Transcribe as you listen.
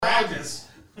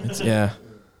Yeah.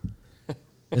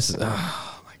 This is,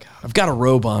 oh my God. I've got a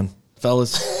robe on,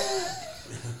 fellas.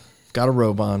 Got a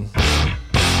robe on.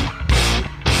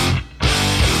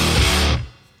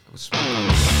 This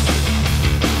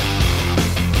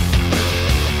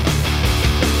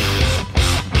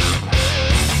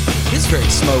is very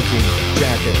smoky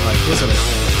jacket, isn't it?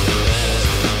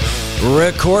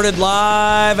 Recorded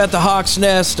live at the Hawk's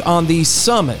Nest on the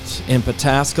Summit in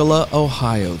Pataskala,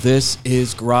 Ohio. This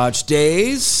is Garage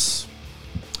Days.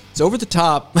 It's over the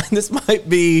top. This might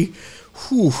be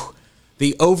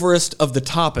the overest of the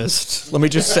toppest. Let me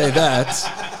just say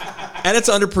that. And it's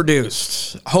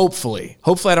underproduced, hopefully.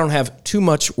 Hopefully I don't have too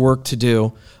much work to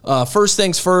do. First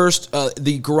things first,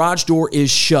 the garage door is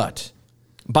shut.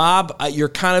 Bob, you're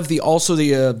kind of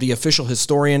the official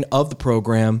historian of the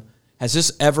program. Has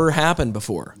this ever happened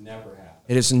before? Never happened.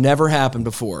 It has never happened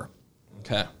before.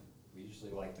 Okay. We usually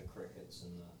like the crickets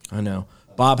and I know.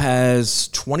 Bob has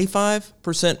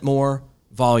 25% more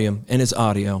volume in his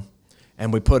audio,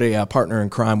 and we put a partner in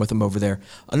crime with him over there.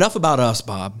 Enough about us,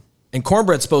 Bob. And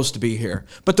Cornbread's supposed to be here,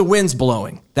 but the wind's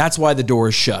blowing. That's why the door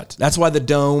is shut. That's why the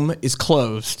dome is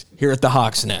closed here at the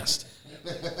Hawk's Nest.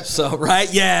 So,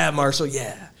 right? Yeah, Marshall,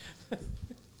 yeah.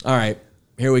 All right,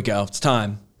 here we go. It's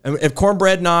time. And if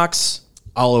Cornbread knocks,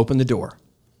 I'll open the door.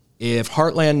 If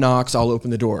Heartland knocks, I'll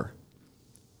open the door.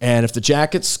 And if the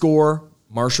Jackets score,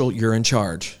 Marshall, you're in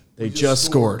charge. They just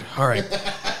scored. All right.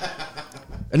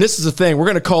 And this is the thing. We're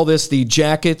going to call this the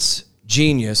Jackets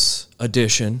Genius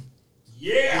Edition.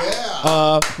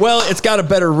 Yeah. Well, it's got a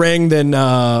better ring than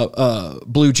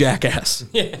Blue Jackass.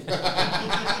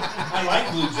 I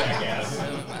like Blue Jackass.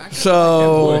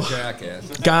 So,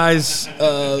 guys,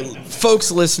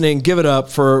 folks listening, give it up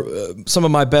for some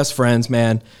of my best friends,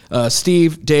 man.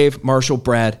 Steve, Dave, Marshall,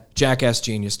 Brad, Jackass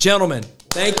Genius. Gentlemen,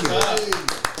 thank you.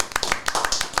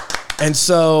 And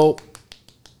so,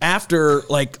 after,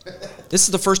 this is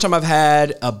the first time I've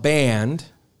had a band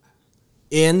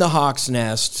in the Hawk's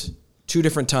Nest 2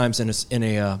 different times in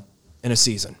a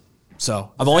season.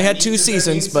 So I've only had 2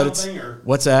 seasons, but it's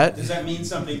what's that? Does that mean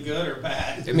something good or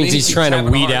bad? It means he's trying to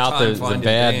weed out the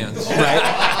bad, right?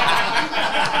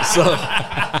 So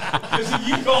because if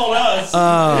you called us,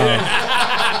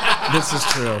 this is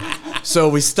true. So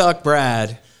we stuck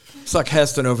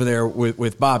Heston over there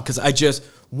with Bob because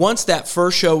once that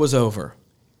first show was over,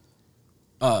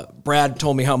 Brad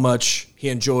told me how much he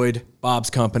enjoyed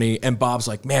Bob's company, and Bob's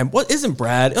like, man, what isn't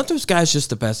Brad? Aren't those guys just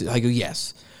the best? I go,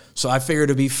 yes. So I figured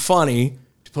it'd be funny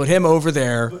to put him over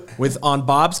there on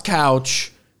Bob's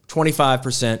couch,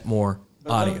 25% more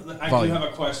audio. I do have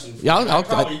a question. Yeah,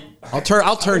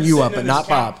 I'll turn you up, but not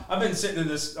Bob. I've been sitting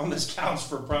on this couch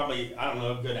for probably, I don't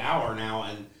know, a good hour now,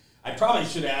 and I probably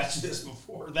should have asked you this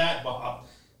before that, Bob.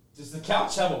 Does the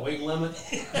couch have a weight limit?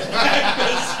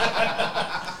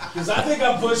 Because I think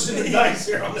I'm pushing the dice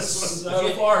here on this one.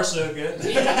 So far, so good.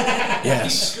 Yes.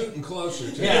 Keep scooting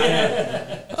closer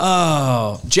to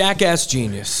Oh, Jackass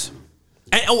Genius.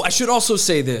 And, I should also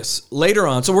say this later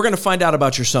on. So we're going to find out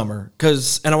about your summer,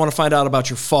 and I want to find out about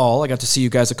your fall. I got to see you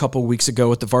guys a couple of weeks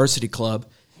ago at the Varsity Club.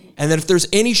 And then if there's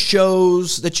any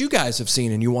shows that you guys have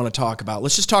seen and you want to talk about,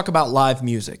 let's just talk about live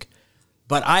music.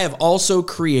 But I have also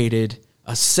created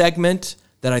a segment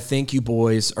that I think you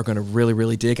boys are going to really,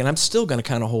 really dig, and I'm still going to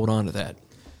kind of hold on to that.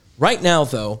 Right now,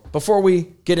 though, before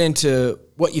we get into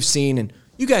what you've seen, and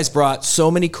you guys brought so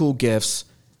many cool gifts,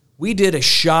 we did a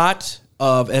shot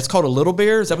of, it's called a Little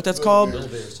Beer, is that what that's called? Little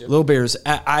Beers, yep. Little Beers.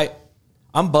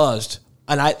 I'm buzzed,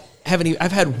 and I've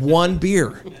had 1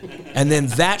 beer, and then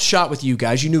that shot with you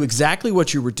guys, you knew exactly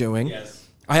what you were doing. Yes.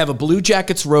 I have a Blue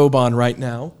Jackets robe on right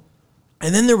now,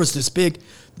 and then there was this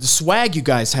the swag you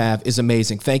guys have is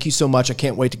amazing. Thank you so much. I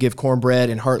can't wait to give Cornbread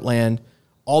and Heartland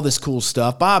all this cool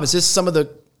stuff. Bob, is this some of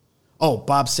the... Oh,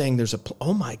 Bob's saying there's a...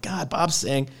 Oh, my God. Bob's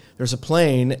saying there's a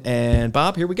plane. And,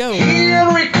 Bob, here we go. Here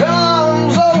it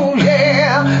comes, oh,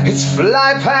 yeah. It's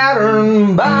fly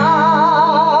pattern bound.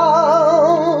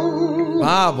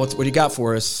 Bob, what do you got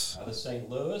for us? Out of St.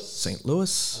 Louis. St.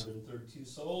 Louis. 132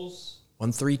 souls.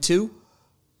 132.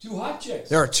 2 hot chicks.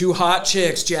 There are 2 hot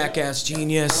chicks, Jackass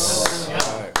Genius.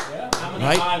 Yeah. How many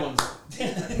Right? islands?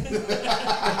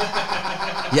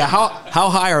 Yeah, how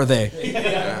high are they?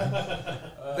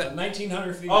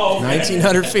 1,900 feet. Oh, okay.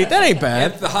 1,900 feet. That ain't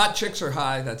bad. If the hot chicks are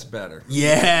high, that's better.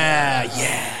 Yeah.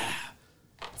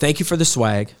 Thank you for the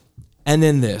swag. And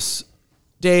then this.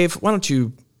 Dave, why don't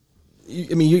you...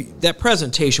 that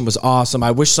presentation was awesome.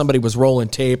 I wish somebody was rolling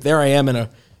tape. There I am in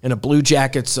a Blue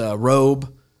Jackets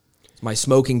robe. My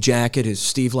smoking jacket, as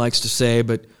Steve likes to say.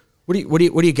 But What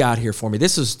do you got here for me?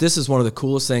 This is one of the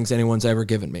coolest things anyone's ever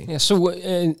given me. Yeah. So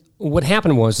what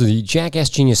happened was the Jackass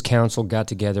Genius Council got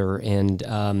together and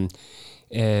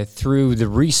through the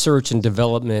research and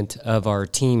development of our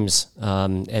teams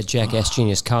at Jackass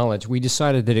Genius College, we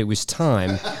decided that it was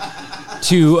time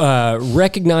to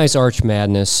recognize Arch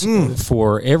Madness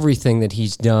for everything that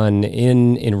he's done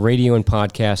in radio and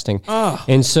podcasting.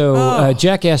 And so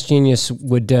Jackass Genius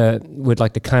would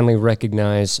like to kindly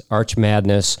recognize Arch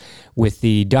Madness with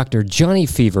the Dr. Johnny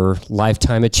Fever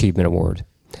Lifetime Achievement Award.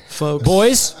 Folks.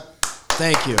 Boys,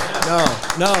 Thank you.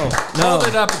 No. Hold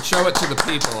it up and show it to the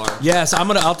people. Art. Yes,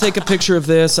 I'll take a picture of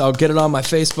this. I'll get it on my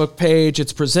Facebook page.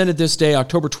 It's presented this day,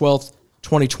 October 12th,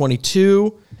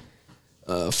 2022,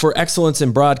 for excellence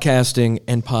in broadcasting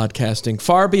and podcasting,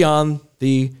 far beyond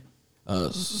the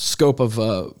scope of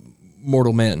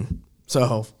mortal men.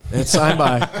 So it's signed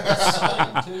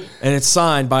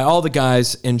by all the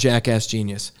guys in Jackass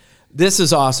Genius. This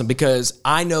is awesome because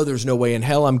I know there's no way in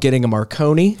hell I'm getting a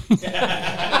Marconi.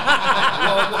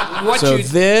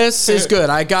 This is good.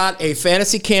 I got a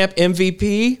fantasy camp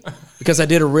MVP because I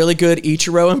did a really good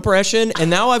Ichiro impression, and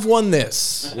now I've won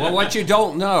this. Well, what you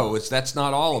don't know is that's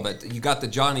not all of it. You got the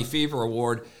Johnny Fever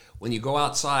Award. When you go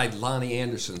outside, Lonnie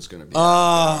Anderson's going to be.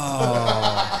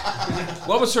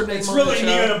 What was her name? It's on really the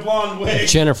neat show? in a blonde wig.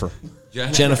 Jennifer.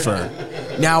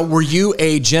 Now, were you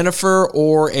a Jennifer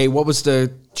or a, what was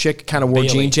the chick kind of wore Bailey.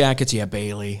 jean jackets? Yeah,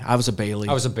 Bailey. I was a Bailey.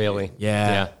 I was a Bailey.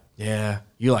 Yeah.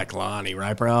 You like Lonnie,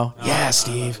 right, bro? Yeah,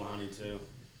 Steve. Lonnie, too.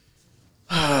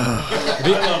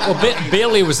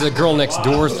 Bailey was the girl next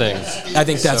door thing. I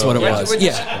think that's what it was. Which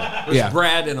Yeah. was Yeah.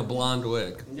 Brad in a blonde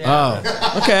wig.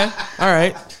 Oh, okay. All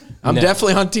right. I'm No.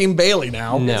 definitely on Team Bailey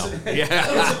now. No.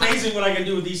 It's amazing what I can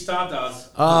do with these tatas.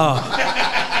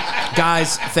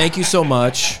 Guys, thank you so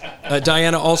much.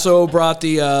 Diana also brought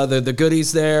the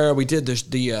goodies there. We did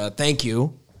the thank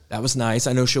you. That was nice.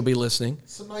 I know she'll be listening.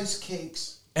 Some nice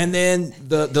cakes. And then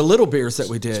the little beers that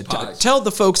we did. Tell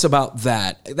the folks about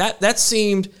that. That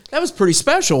was pretty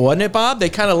special, wasn't it, Bob? They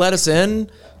kind of let us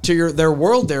in to their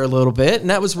world there a little bit, and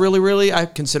that was really, really, I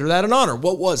consider that an honor.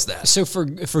 What was that? So for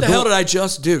the hell did I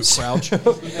just do, Crouch?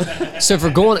 So for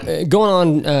going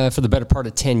on for the better part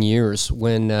of 10 years,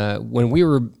 when we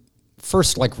were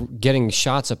first like getting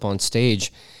shots up on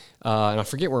stage, and I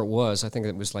forget where it was. I think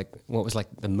it was like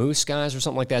the Moose guys or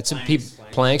something like that. Some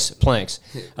planks.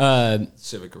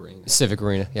 Civic Arena. Civic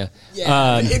Arena, yeah.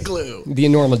 Igloo. The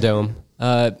Enorma Dome.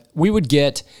 We would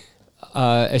get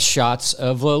shots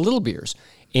of little beers.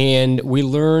 And we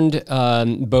learned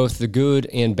both the good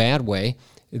and bad way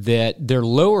that they're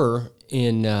lower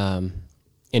in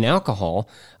alcohol,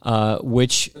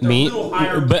 which means little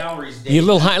higher in calories, Dave. a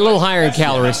little higher in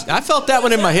calories. I felt that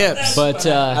one in my hips. But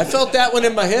I felt that one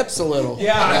in my hips a little.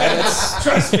 Yeah,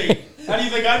 trust me. How do you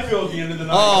think I feel at the end of the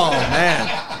night? Oh, man.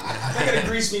 They're going to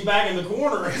grease me back in the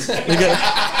corner.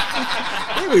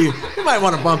 Maybe we might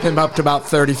want to bump him up to about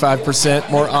 35%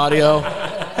 more audio.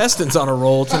 Heston's on a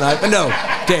roll tonight. But no,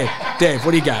 Dave,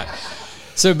 what do you got?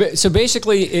 So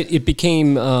basically, it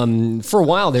became for a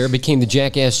while there. It became the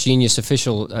Jackass Genius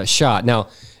official shot. Now,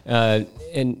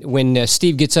 and when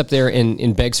Steve gets up there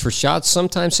and begs for shots,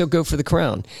 sometimes he'll go for the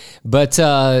crown. But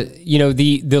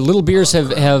the little beers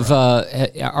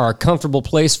are a comfortable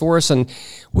place for us, and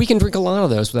we can drink a lot of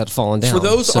those without falling down. For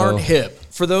those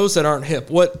that aren't hip,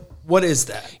 what is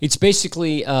that? It's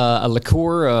basically a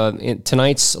liqueur.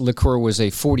 Tonight's liqueur was a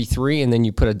 43, and then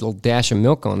you put a little dash of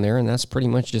milk on there, and that's pretty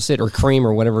much just it, or cream,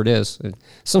 or whatever it is.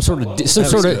 Some sort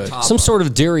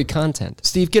of dairy content.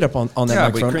 Steve, get up on that Yeah,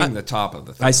 we microphone. cream the top of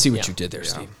the thing. I see what you did there,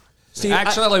 Steve. Steve,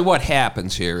 Actually, what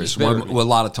happens here is a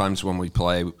lot of times when we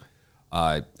play,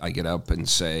 I get up and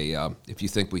say, if you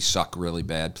think we suck really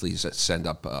bad, please send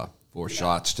up 4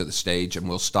 shots to the stage, and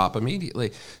we'll stop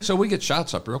immediately. So we get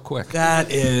shots up real quick.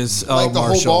 That is Like the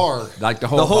Marshall. whole bar. Like the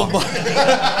whole bar.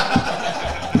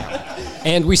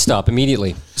 And we stop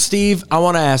immediately. Steve, I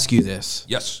want to ask you this.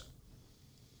 Yes.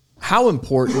 How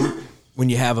important, when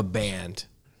you have a band,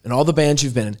 and all the bands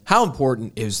you've been in, how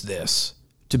important is this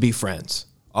to be friends?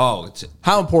 Oh,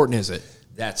 How important is it?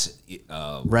 that's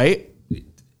Right?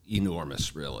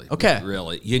 enormous, really. Okay.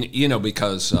 Really.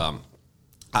 Because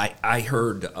I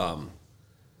heard,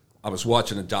 I was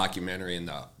watching a documentary, and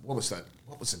what was that?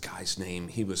 What was the guy's name?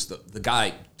 He was the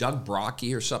guy, Doug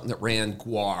Brocky or something, that ran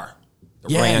GWAR.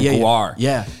 GWAR.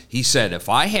 Yeah. He said, if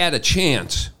I had a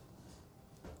chance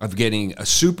of getting a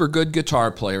super good guitar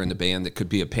player in the band that could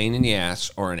be a pain in the ass,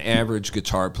 or an average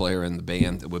guitar player in the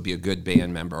band that would be a good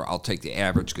band member, I'll take the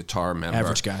average guitar member.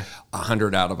 Average guy.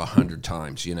 100 out of 100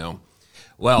 times,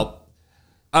 Well,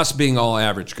 us being all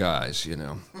average guys,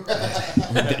 No,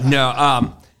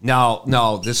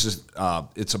 No, this is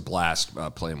it's a blast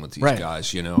playing with these Right.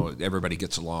 guys. You know, everybody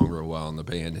gets along real well in the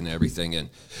band and everything, and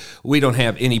we don't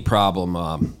have any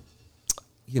problem.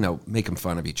 Making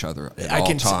fun of each other at all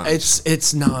times.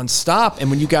 It's nonstop. And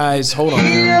when you guys hold on,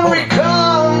 Here hold it on.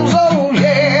 comes, oh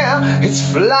yeah,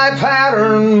 it's fly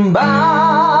pattern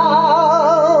bound.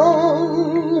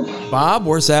 Bob,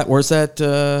 where's that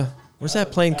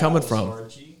plane coming from?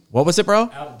 Archie, What was it, bro?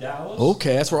 out of Dallas.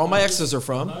 Okay, that's where all my exes are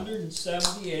from.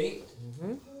 178.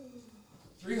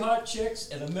 3 hot chicks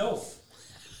and a MILF.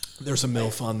 There's a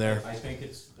MILF on there. I think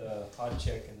it's the hot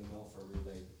chick and the MILF are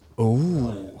related.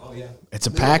 Ooh, Oh, yeah. it's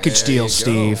a package deal, you go.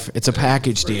 Steve. It's a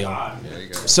package deal. There you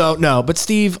go. So no, but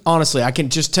Steve, honestly, I can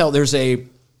just tell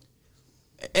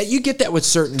and you get that with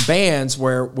certain bands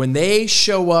where when they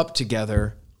show up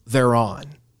together, they're on.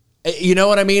 You know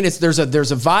what I mean? There's a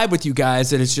vibe with you guys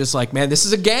that it's just like, man, this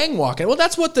is a gang walking. Well,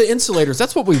 that's what the Insulators.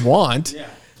 That's what we want. Yeah.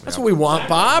 That's what we want,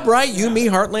 Bob. Right? You, me,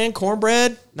 Heartland,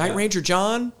 Cornbread, Night Ranger,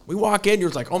 John. We walk in,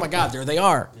 you're like, oh my God, there they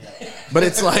are. But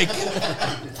it's like,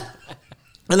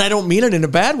 and I don't mean it in a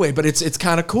bad way, but it's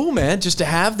kind of cool, man, just to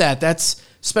have that. That's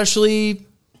especially.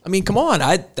 I mean, come on.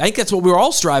 I think that's what we're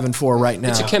all striving for right now.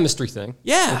 It's a chemistry thing.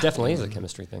 Yeah. It definitely is a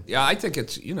chemistry thing. Yeah, I think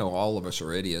it's all of us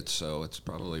are idiots, so it's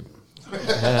probably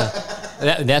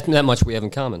That much we have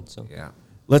in common. So yeah.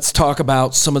 Let's talk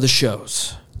about some of the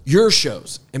shows. Your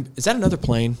shows. And is that another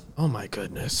plane? Oh my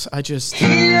goodness. I just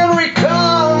Here it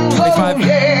comes, oh 25%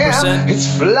 yeah,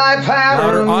 it's fly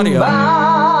pattern audio.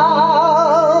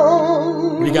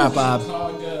 bound. What do you got, Bob?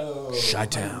 Chicago.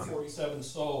 Chi-town. 47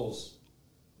 souls.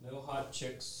 No hot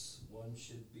chicks. One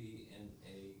should be in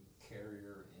a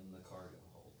carrier in the cargo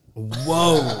hold.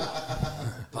 Whoa.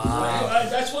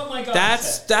 That's what my guy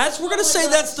said. That's we're gonna say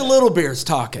that's the little beers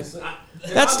talking.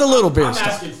 That's the little beer I'm stuff.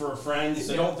 asking for a friend,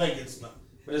 so don't think it's not.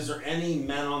 But is there any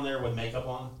men on there with makeup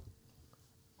on?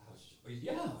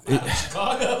 Yeah.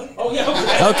 Chicago. Oh,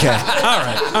 yeah. Okay.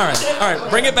 All right.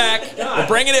 Bring it back. We're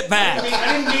bringing it I back. mean,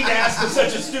 I didn't mean to ask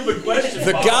such a stupid question.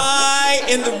 The Bob. guy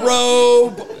in the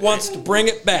robe wants to bring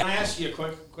it Can I back. ask you a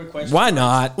quick question? Why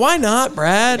not? Why not,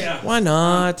 Brad? Yeah. Why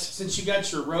not? Since you got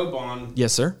your robe on,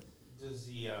 Yes, sir. does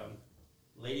the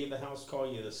lady of the house call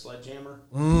you the sledgehammer?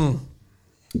 No.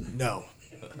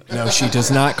 No, she does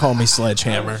not call me I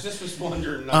Sledgehammer. was just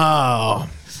wondering. Oh,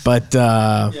 but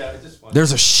yeah, I just wondered.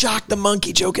 there's a Shock the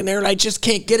Monkey joke in there, and I just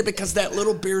can't get it because that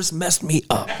little beer's messed me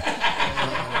up.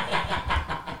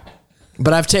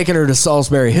 But I've taken her to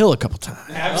Salisbury Hill a couple times.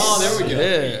 Oh, there we go.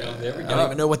 there we I don't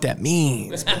even know what that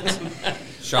means.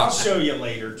 I'll show you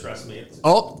later. Trust me. It's,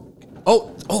 Oh,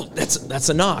 that's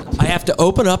a knock. I have to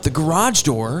open up the garage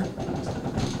door.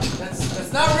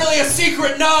 That's not really a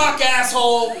secret knock,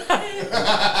 asshole.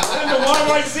 I'm the water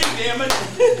right seat, damn it.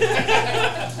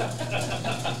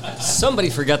 somebody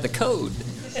forgot the code.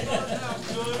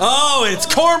 Oh, it's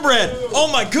Cornbread.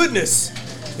 Oh my goodness.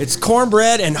 It's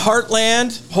Cornbread and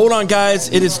Heartland. Hold on, guys.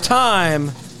 It is time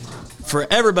for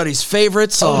everybody's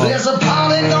favorite song. There's a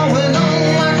party going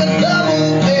on like a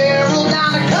double barrel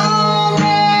down the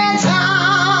Cornbread's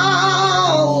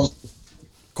house.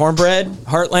 Cornbread,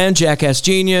 Heartland, Jackass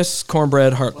Genius,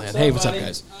 Cornbread, Heartland. Hey, what's up, buddy?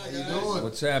 guys?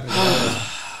 What's happening?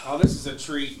 Oh, this is a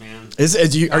treat, man.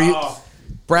 Are you, Oh,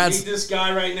 Brad's? meet this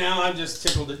guy right now. I'm just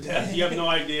tickled to death. You have no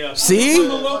idea. See?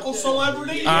 I'm a local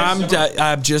celebrity.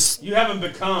 I'm just. You haven't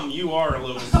become. You are a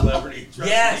local celebrity.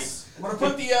 Trust I'm gonna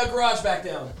put the garage back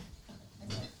down.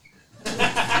 You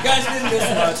guys didn't miss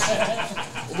much.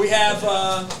 We have.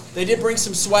 They did bring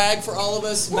some swag for all of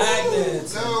us.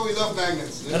 Magnets. No, we love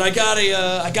magnets. And I got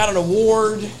an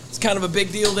award. It's kind of a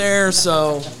big deal there.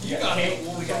 So.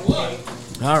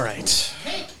 All right.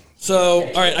 So,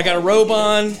 all right, I got a robe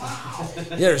on. Yeah,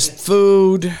 there's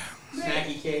food. me.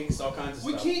 Snacky cakes, all kinds of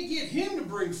We stuff. can't get him to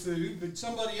bring food, but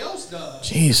somebody else does.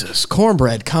 Jesus,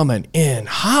 Cornbread coming in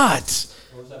hot.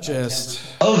 Just.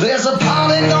 Oh, there's a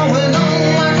party going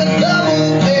on like a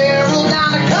double barrel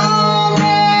down the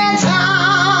Cornbread's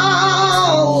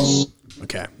house.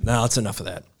 Okay, now that's enough of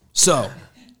that. So,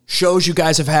 shows you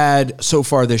guys have had so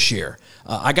far this year.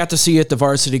 I got to see you at the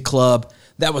Varsity Club.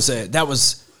 That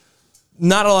was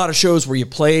not a lot of shows where you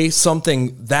play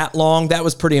something that long. That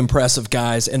was pretty impressive,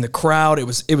 guys. And the crowd, it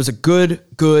was a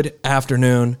good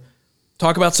afternoon.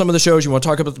 Talk about some of the shows. You want to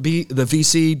talk about the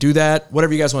VC? Do that.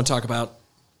 Whatever you guys want to talk about,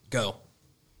 go.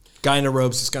 Guy in the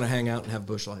robes is going to hang out and have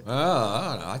Busch Light.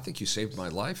 I think you saved my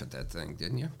life at that thing,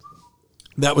 didn't you?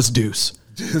 That was Deuce.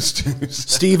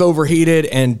 Steve overheated,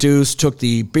 and Deuce took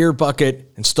the beer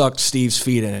bucket and stuck Steve's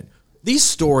feet in it. These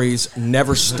stories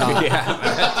never stop with you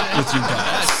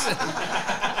guys.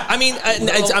 I mean,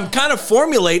 I'm kind of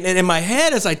formulating it in my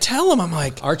head as I tell them. I'm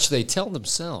like, Arch, they tell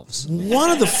themselves.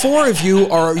 one of the four of you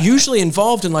are usually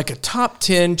involved in like a top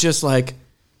 10, just like,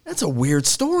 that's a weird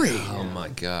story. Oh my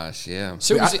gosh, yeah.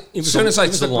 So it was as soon as I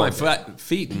took my long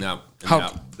feet in that,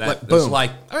 How- that like, was boom.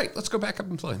 like, all right, let's go back up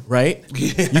and play. Right?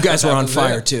 You guys were on was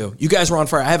fire it. too. You guys were on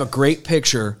fire. I have a great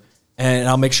picture, and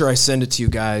I'll make sure I send it to you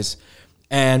guys.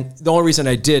 And the only reason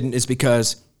I didn't is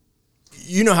because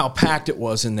you know how packed it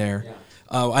was in there.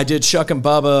 I did Shuck and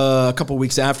Bubba a couple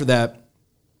weeks after that,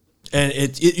 and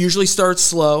it usually starts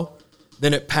slow,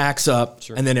 then it packs up,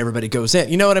 and then everybody goes in.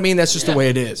 You know what I mean? That's just the way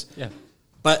it is. Yeah.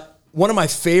 But one of my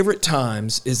favorite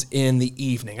times is in the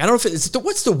evening. I don't know if it's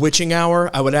what's the witching hour?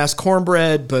 I would ask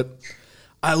Cornbread, but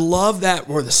I love that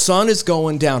where the sun is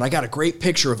going down. I got a great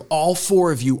picture of all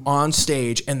four of you on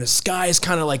stage, and the sky is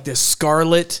kind of like this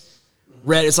scarlet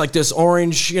red. It's like this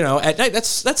orange, at night.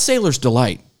 That's Sailor's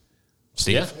Delight.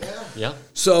 Steve. Yeah.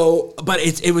 So, but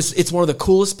it's one of the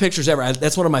coolest pictures ever.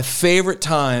 That's one of my favorite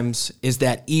times is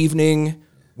that evening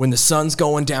when the sun's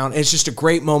going down. It's just a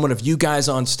great moment of you guys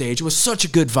on stage. It was such a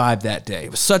good vibe that day.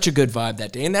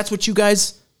 And that's what you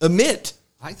guys emit.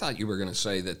 I thought you were going to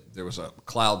say that there was a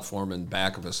cloud forming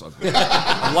back of us,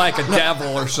 like a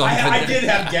devil or something. I did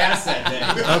have gas that day.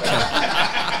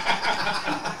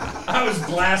 I was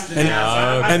blasting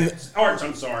gas. Arch,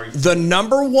 I'm sorry. The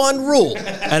number one rule,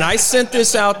 and I sent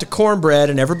this out to Cornbread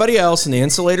and everybody else in the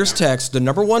Insulators text, the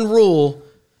number one rule,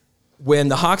 when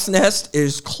the Hawk's Nest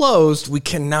is closed, we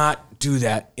cannot do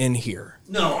that in here.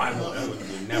 No, I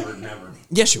wouldn't. Never.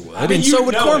 Yes, you would. I mean, and so you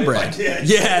would know it Cornbread. if I did.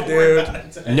 Yeah, Don't worry dude.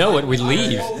 about it. No, it would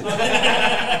leave.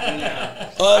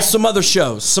 Some other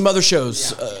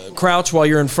shows. Crouch, while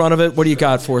you're in front of it, what do you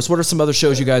got for us? What are some other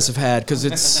shows you guys have had?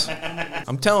 Because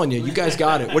I'm telling you, you guys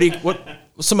got it.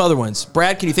 What's some other ones?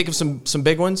 Brad, can you think of some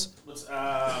big ones?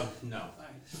 No.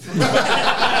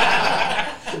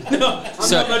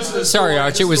 Sorry,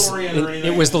 Arch. It was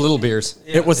the Little Beers.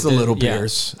 It was the Little Yeah.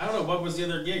 Beers. I don't know. What was the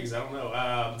other gigs? I don't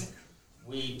know.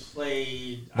 We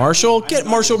played... Marshall, get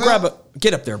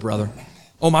up there, brother.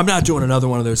 Oh, I'm not doing another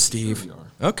one of those, Steve.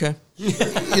 Okay. We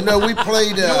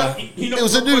played. It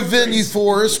was a new venue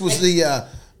for us. Was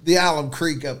the Alum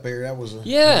Creek up there? That was a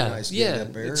Yeah, nice gig yeah.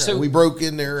 up there. So- we broke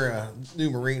in their new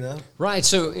marina. Right,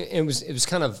 so it was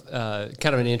kind of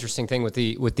an interesting thing with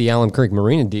the Alum Creek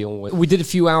Marina deal. We did a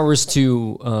few hours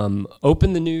to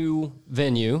open the new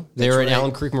venue there at right.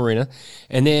 Alum Creek Marina,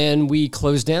 and then we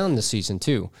closed down the season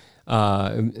too.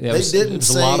 It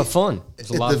was a lot of fun. It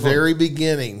was a At lot the of fun. very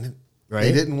beginning, Right.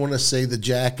 they didn't want to say the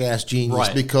Jackass Genius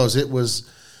Right. because it was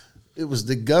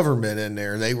the government in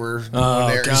there. They were Oh,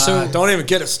 there. God. So- Don't even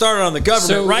get us started on the government,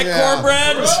 So- right, Yeah.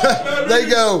 Cornbread? They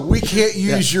go, we can't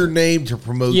use your name to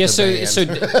promote Yeah, the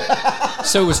band.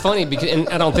 so it was funny because, and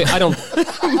I don't think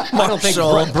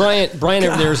Marshall. Brian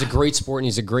over there is a great sport and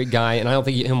he's a great guy, and I don't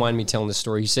think he'll mind me telling this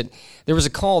story. He said there was a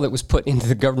call that was put into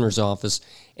the governor's office,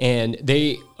 and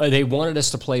they wanted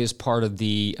us to play as part of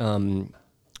the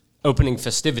opening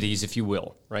festivities, if you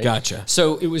will, right? Gotcha.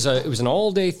 So it was an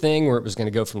all day thing where it was going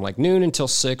to go from like noon until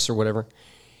 6 or whatever.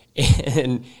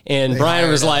 And Brian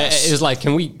was like,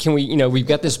 can we we've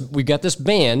got this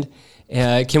band.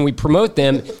 Can we promote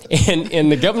them?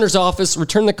 And the governor's office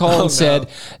returned the call and said,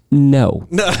 no.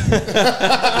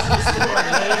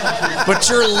 But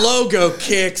your logo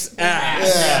kicks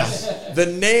ass. Yeah. The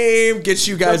name gets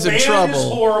you guys in The band trouble. is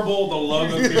horrible. The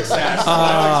logo kicks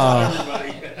ass.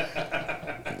 Everybody.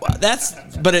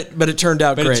 But it turned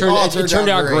out great. It turned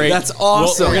out great. That's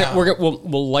awesome.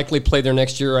 We'll likely play there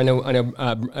next year. I know.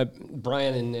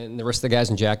 Brian and the rest of the guys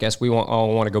in Jackass, we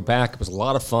all want to go back. It was a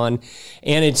lot of fun,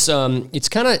 and it's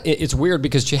weird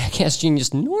because Jackass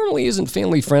Genius normally isn't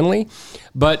family friendly,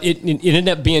 but it ended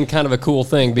up being kind of a cool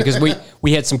thing because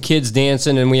we had some kids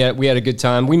dancing and we had a good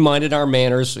time. We minded our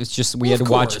manners. It's just we had to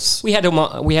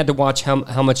watch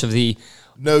how much of the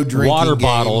No drinking water game.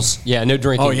 bottles. Yeah, no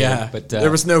drinking. Oh yeah, game, but there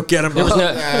was no get 'em up.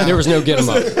 there was no get 'em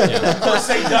up. Yeah. Of course,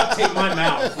 they duct tape my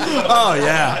mouth. Oh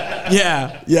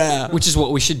yeah. Which is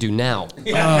what we should do now.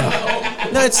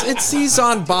 No, he's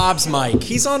on Bob's mic.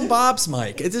 He's on Bob's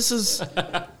mic. This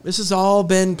has all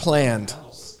been planned.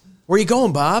 Where you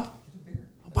going, Bob?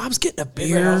 Bob's getting a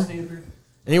beer.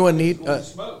 Anyone need?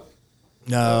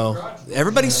 No.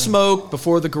 Everybody smoked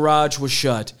before the garage was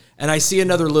shut. And I see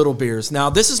another Little Beers.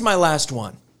 Now, this is my last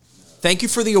one. Thank you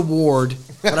for the award,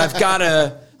 but I've got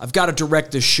to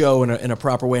direct this show in a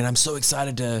proper way, and I'm so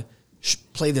excited to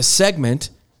play this segment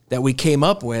that we came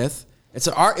up with. It's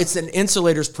an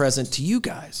Insulators present to you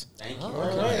guys. Thank you.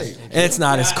 Right. And it's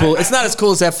not as cool. It's not as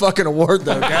cool as that fucking award,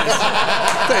 though, guys.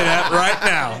 I'll tell you that right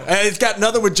now. And it's got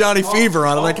nothing with Johnny Fever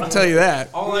on it. I can tell you that.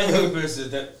 All I hope is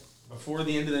that before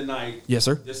the end of the night. Yes,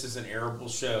 sir. This is an arable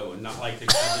show and not like the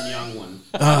Kevin Young one.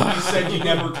 You said you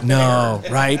never compared. No,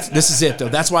 right? This is it, though.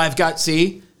 That's why I've got,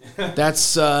 see?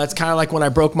 That's it's kind of like when I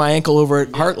broke my ankle over at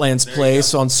Heartland's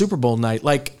place on Super Bowl night.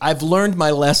 Like, I've learned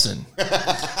my lesson.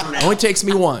 It only takes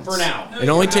me once. For now. It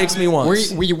only takes me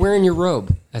once. Were you wearing your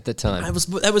robe at the time?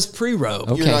 That was pre-robe.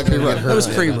 Okay. You're not going to get hurt. That was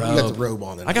man. pre-robe. You got the robe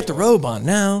on. I got the robe on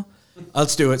now.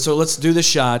 Let's do it. So let's do the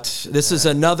shot. This is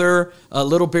another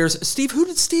Little Bears. Steve, who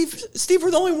did Steve? Steve, we're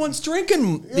the only ones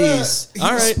drinking these. He's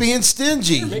All right. being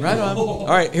stingy. Right on. All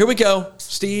right, here we go.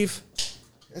 Steve.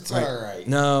 It's all right.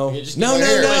 No. just No.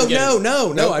 get it.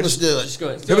 No. Nope, I let's just do it. Just go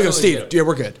ahead. Here we go, Steve. Yeah,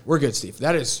 we're good. We're good, Steve.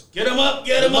 That is. Get him up,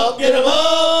 get him up, get him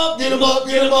up, get him up,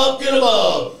 get him up, get him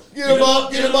up. Get him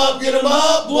up, get him up, get him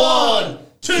up. 1,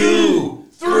 2,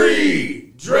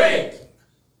 3, drink.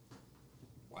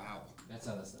 Wow. That's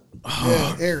how that's done.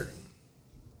 Yeah, Eric.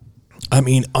 I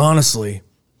mean, honestly,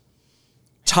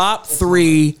 top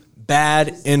 3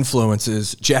 bad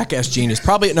influences. Jackass Genius,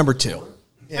 probably at number 2.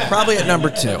 Probably at number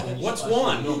 2. What's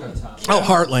one? Oh,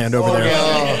 Heartland over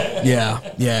there.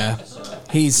 Yeah.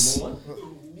 He's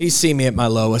seen me at my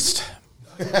lowest.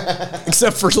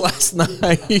 Except for last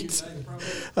night.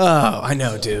 Oh, I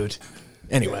know, dude.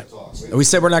 Anyway, we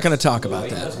said we're not going to talk about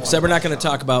that. We said we're not going to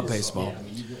talk about baseball.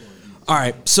 All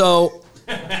right, so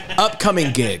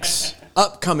upcoming gigs.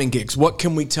 What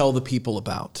can we tell the people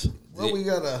about? Well, we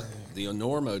got a. The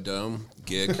Enormo Dome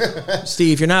gig.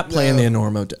 Steve, you're not playing the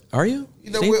Enormo. Are you?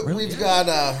 You know, Steve? we've got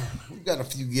a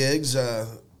few gigs. Was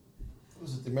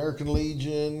it the American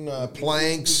Legion,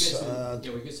 Planks,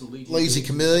 we get some Lazy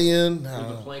Chameleon?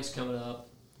 planks coming up.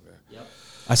 Yep.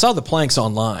 I saw the planks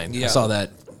online. I Yeah. saw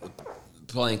that.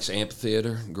 Planks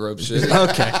Amphitheater, Grove City.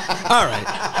 Okay. All right.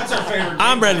 That's our favorite.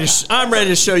 I'm ready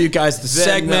to show you guys the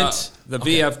segment. The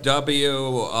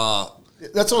VFW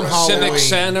That's on Halloween. Civic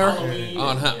Center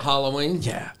on Halloween.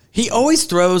 Yeah. He always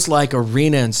throws like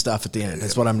arena and stuff at the end.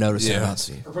 That's what I'm noticing Yeah. about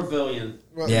Steve. Or pavilion.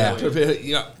 Yeah.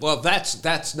 Yeah, well,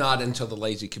 that's not until the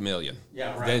Lazy Chameleon.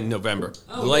 Yeah, right. In November.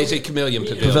 The Lazy Chameleon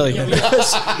Pavilion. Pavilion. We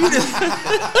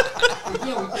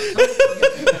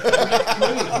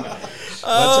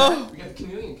got the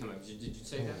chameleon coming up. Did you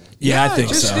say that? Yeah, I think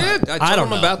just so. did. I don't told him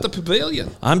know. about the pavilion.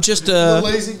 I'm just The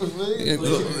Lazy Pavilion.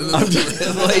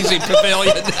 The Lazy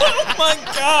Pavilion. Oh my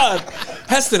God,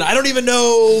 Heston! I don't even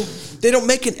know. They don't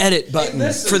make an edit button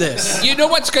for this. You know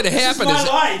what's going to happen my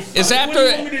life. is What do you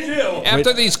want me to do?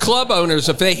 after these club owners,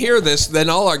 if they hear this, then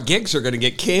all our gigs are going to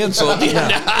get canceled.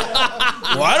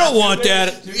 Well, I don't want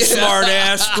that smart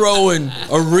ass throwing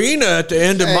arena at the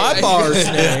end of my bar's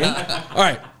name. All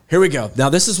right, here we go. Now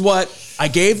this is what I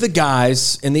gave the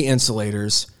guys in the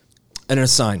Insulators an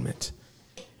assignment,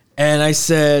 and I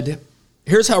said,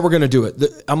 "Here's how we're going to do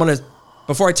it.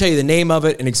 Before I tell you the name of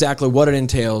it and exactly what it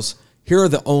entails, here are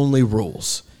the only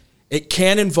rules. It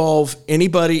can't involve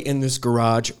anybody in this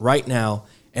garage right now,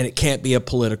 and it can't be a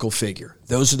political figure.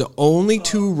 Those are the only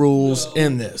 2 rules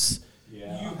in this." You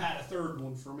had a third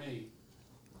one for me.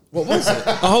 What was it?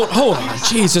 Oh, hold on.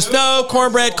 Jesus. No,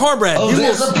 Cornbread. You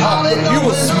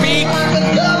will speak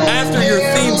after your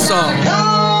theme song.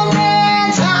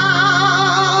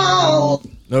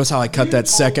 Notice how I cut that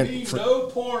second. No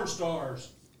porn stars.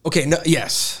 Okay, no,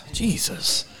 yes.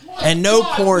 Jesus. And no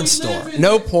porn star.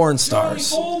 No porn Johnny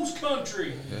stars. Holmes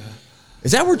country.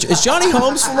 Is Johnny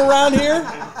Holmes from around here?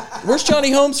 Where's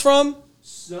Johnny Holmes from?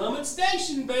 Summit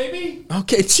Station, baby.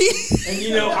 Okay, gee.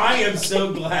 And I am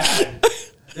so glad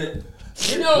that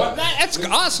You know, that's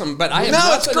awesome, but I have No,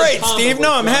 nothing it's in great, common Steve. with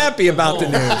No, I'm John. happy about the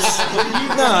news.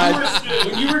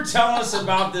 when you were telling us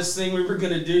about this thing we were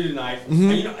going to do tonight,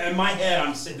 and, in my head,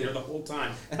 I'm sitting there the whole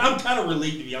time, and I'm kind of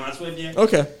relieved, to be honest with you.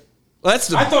 Okay. Well,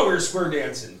 that's I the. thought we were square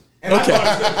dancing. And Okay. I thought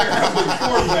I was going to pair up with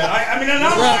Cornbread.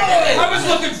 I was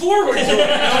looking forward to it.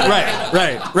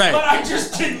 Right. But I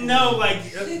just didn't know,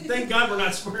 thank God we're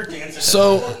not square dancing.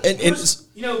 So, and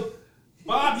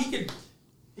Bob, he could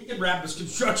wrap his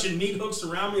construction meat hooks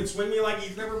around me and swing me like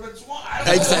he's never been swung.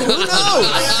 exactly. Who knows?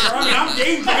 I'm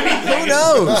game for anything. Who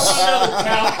knows? Another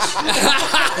couch.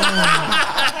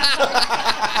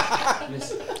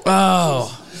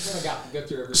 Oh.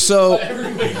 So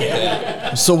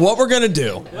what we're going to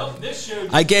do,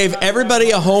 I gave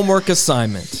everybody a homework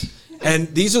assignment,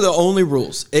 and these are the only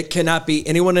rules. It cannot be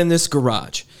anyone in this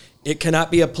garage. It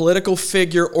cannot be a political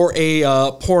figure or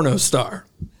a porno star.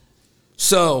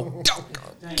 So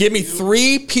give me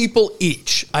 3 people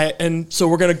each. And so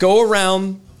we're going to go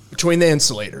around between the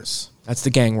Insulators. That's the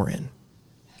gang we're in.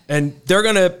 And they're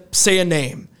going to say a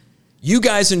name. You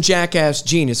guys in Jackass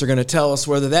Genius are going to tell us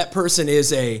whether that person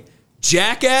is a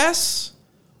jackass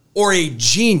or a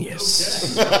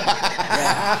genius.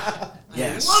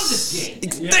 Yes. I love this game.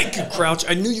 Thank you, Crouch.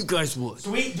 I knew you guys would.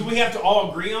 So do we have to all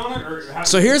agree on it, or how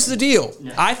So here's the deal.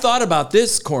 I thought about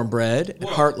this, Cornbread, and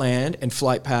Heartland, and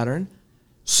Flight Pattern.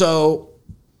 So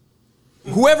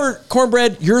whoever,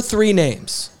 Cornbread, your 3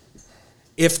 names.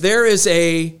 If there is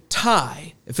a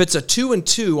tie, if it's a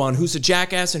 2-2 on who's a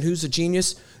jackass and who's a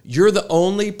genius, you're the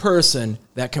only person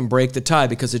that can break the tie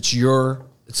because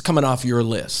it's coming off your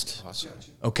list.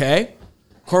 Okay?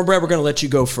 Cornbread, we're going to let you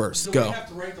go first. Do Go. we have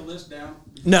to write the list down?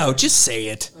 No, just say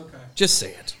it. Okay. Just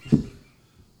say it.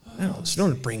 No, just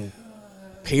don't bring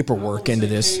paperwork into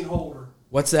this. Kane Holder.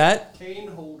 What's that? Kane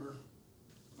Holder.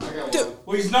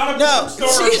 Well, he's not a No, star.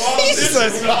 He's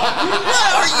Jesus. What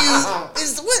are you?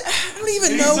 What? I don't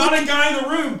even know. not a guy in the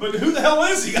room, but who the hell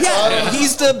is he? Yeah,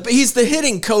 he's the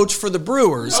hitting coach for the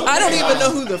Brewers. I don't even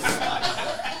know who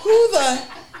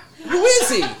is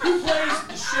he? Who plays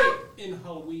the shape in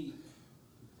Halloween?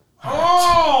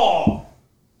 Oh!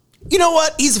 You know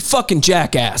what? He's a fucking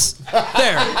jackass.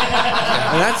 There.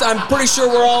 And I'm pretty sure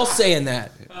we're all saying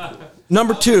that.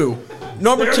 Number 2.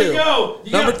 Number There 2. you go.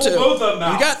 You Number gotta pull 2. both of them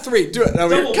out. You got 3. Do it. Now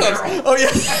here it Double comes. barrel. Oh yeah.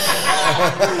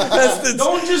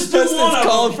 Don't just do That's one of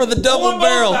calling them. for the Pull double them both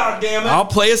barrel. out, damn it. I'll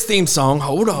play his theme song.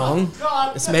 Hold on.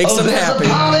 This makes him happy.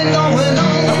 Here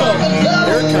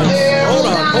it comes.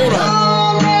 Hold on.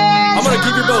 I'm gonna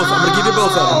give you both. I'm gonna give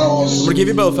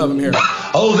you both of them here.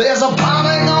 Oh, there's a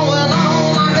party going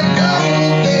on like a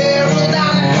double barrel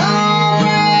down in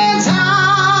Conrad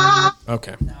Town.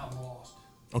 Okay.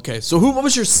 Okay. So what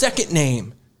was your second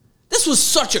name? This was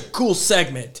such a cool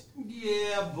segment.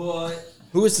 Yeah, but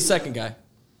Who was the second guy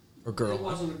or it girl?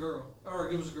 wasn't a girl. Or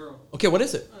it was a girl. Okay. What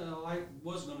is it? I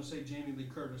was going to say Jamie Lee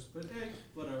Curtis, but hey,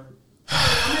 whatever.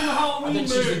 I'm in the Halloween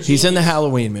mood. He's in the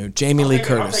Halloween mood. Jamie Lee I'll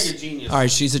Curtis. take a genius. All right.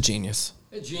 She's a genius.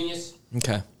 A genius.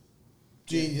 Okay.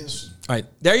 Genius. All right.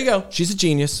 There you go. She's a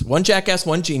genius. One jackass,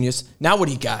 one genius. Now what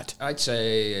do you got? I'd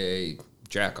say a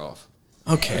jack off.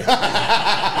 Okay.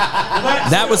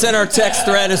 That was in our text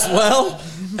thread as well.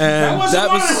 That And wasn't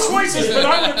one of the choices, but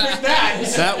I would have picked that.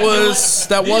 that This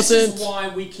wasn't. is why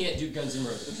we can't do Guns N'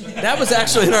 Roses. That was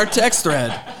actually in our text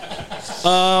thread.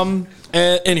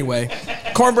 Anyway,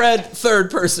 Cornbread, third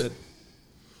person.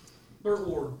 Burt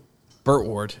Ward. Burt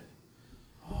Ward.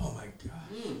 Oh my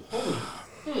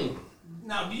God.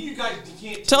 Now, you guys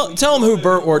can't Tell him who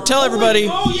Burt Ward. Tell everybody.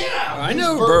 Oh, yeah. I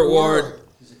know Burt Ward.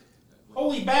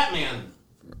 Holy Batman.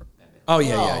 Oh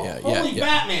yeah. Holy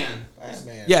Batman.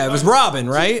 Batman. Yeah, it was Robin,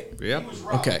 right? Yep.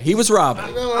 Okay, he was Robin.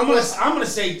 I'm gonna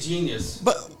say genius.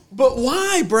 But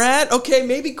why, Brad? Okay,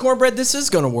 maybe Cornbread. This is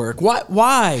gonna work.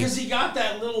 Why? Because he got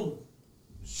that little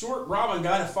short Robin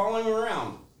guy to follow him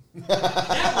around.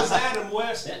 That was Adam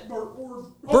West. That Burt Ward.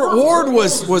 Burt Ward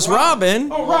was Robin.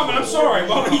 Oh, Robin, I'm sorry.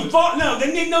 Well, he thought, no, they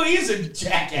didn't know he's a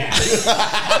jackass. Well,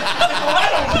 I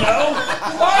don't know.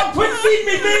 Oh, quit feeding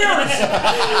me beers.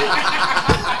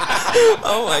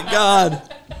 Oh my God.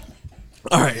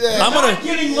 All right, I'm gonna. I'm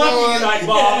getting lucky tonight,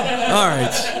 Bob. All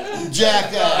right.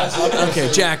 Jackass.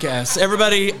 Okay, jackass.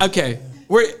 Everybody. Okay,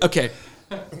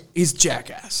 he's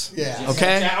jackass. Yeah.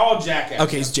 Okay. All jackass.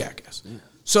 Okay, he's jackass.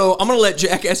 So I'm gonna let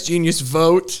Jackass Genius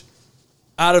vote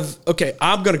out of. Okay,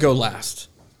 I'm gonna go last.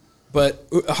 But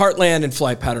Heartland and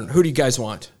Flight Pattern. Who do you guys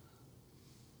want?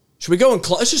 Should we go in?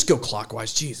 Let's just go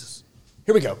clockwise. Jesus.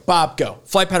 Here we go. Bob, go.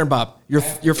 Flight Pattern, Bob. Your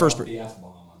first. The F-bomb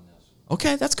on this.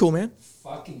 Okay, that's cool, man.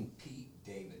 Fucking Pete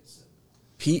Davidson.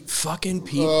 Pete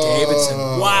Davidson.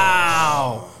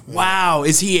 Wow.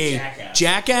 Is he a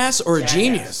jackass or a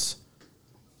genius?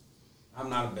 I'm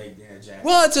not a big jackass.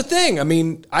 Well, it's a thing. I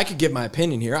mean, I could give my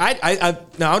opinion here. I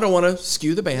don't want to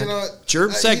skew the band. You know what? Your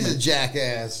He's a segment.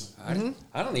 jackass. I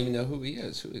don't even know who he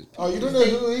is. Who is? Oh, you don't know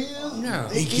who he is? No.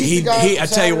 He's the guy He- from I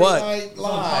tell you what. Saturday Night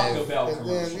Live. Taco Bell And then,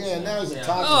 commercials. yeah, now he's a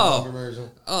Taco Oh. Bell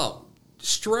commercial. Oh,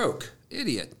 stroke,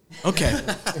 idiot. Okay.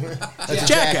 That's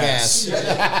Jackass. He's a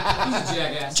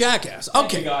jackass. Jackass. Thank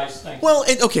Okay. you guys. Thank you. Well,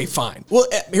 okay, fine. Well,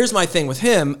 here's my thing with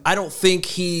him. I don't think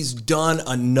he's done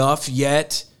enough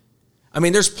yet. I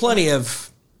mean, there's plenty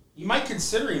of You might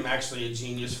consider him actually a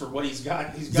genius for what he's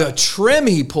got. He's the got. trim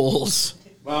he pulls.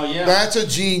 Well, yeah. That's a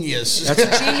genius. That's a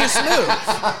genius move.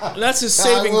 That's his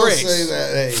saving I will grace. say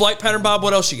that, hey. Flight Pattern, Bob.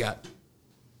 What else you got?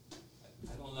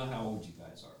 I don't know how old you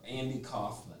guys are. Andy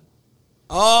Kaufman.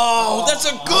 Oh, that's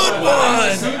a good I'm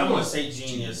one. gonna say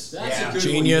genius. That's a good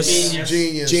Genius. Genius.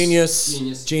 Genius.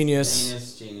 Genius.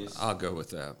 Genius. Genius. I'll go with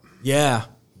that. Yeah.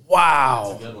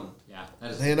 Wow. Good one. Yeah,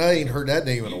 that is Man, I ain't heard that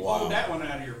name in a You while. pulled that one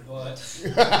out of your butt.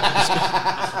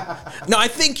 No, I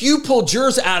think you pulled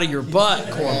yours out of your butt,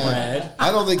 Cornbread.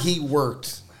 I don't think he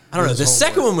worked. I don't know. The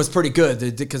second one was pretty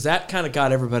good because that kind of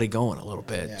got everybody going a little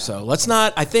bit. Yeah. So let's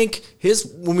not. I think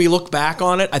when we look back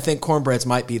on it, I think Cornbread's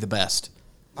might be the best.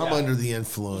 I'm under the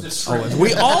influence.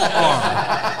 We all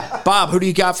are. Bob, who do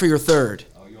you got for your third?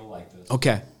 Oh, you'll like this.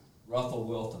 Okay. Russell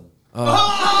Wilson.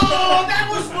 Oh, that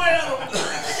was well.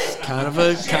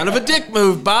 Kind of a dick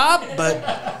move, Bob, but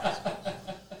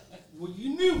Well,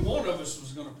 you knew one of us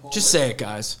was going to pull. just say it,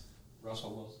 guys.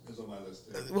 Russell Wilson. It's on my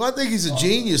list, too. Well, I think he's a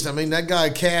genius. I mean, that guy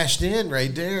cashed in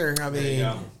right there. I mean,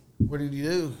 what did he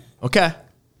do? Okay.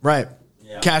 Right.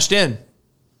 Yeah. Cashed in.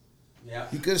 Yeah.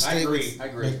 He could have I stayed. agree. I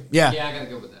agree. Yeah. Yeah, I gotta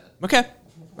go with that. Okay.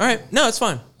 All right. No, it's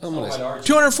fine. I'd argue.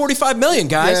 245 million,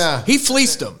 guys. Yeah. He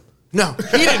fleeced him. No,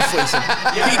 he didn't fleece him.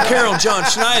 Pete Carroll, John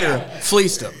Schneider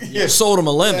fleeced him. Sold him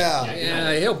a lemon. Yeah.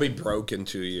 Yeah, he'll be broke in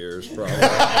 2 years, probably.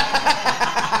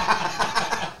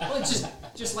 Well, it's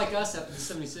just like us after the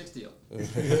 76 deal.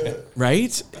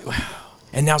 Right? Wow.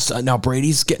 And now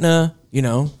Brady's getting their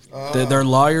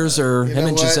lawyers are You him know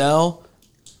and what? Giselle.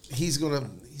 He's got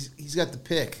the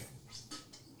pick.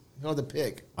 You know the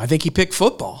pick. I think he picked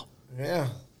football. Yeah.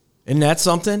 Isn't that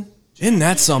something?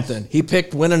 He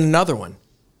picked winning another one.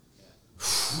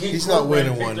 He's not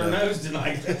winning one, Their though. nose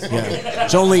tonight.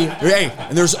 There's only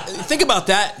think about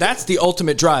that. That's the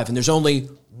ultimate drive, and there's only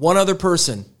one other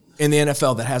person in the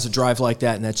NFL that has a drive like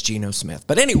that, and that's Geno Smith.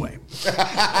 But anyway,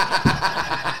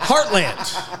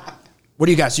 Heartland. What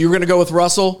do you got? So you were going to go with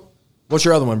Russell? What's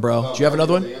your other one, bro? Do you have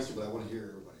another one? The answer, but I want to hear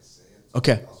everybody say it.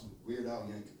 Okay. Weird Al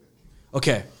Yankovic.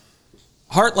 Okay.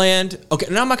 Heartland. Okay.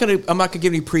 Now I'm not gonna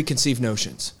give any preconceived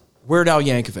notions. Weird Al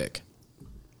Yankovic.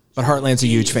 But Heartland's a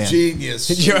huge fan. Genius.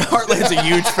 Heartland's a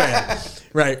huge fan.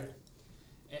 Right.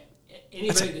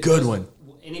 That's a good one.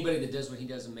 Anybody that does what he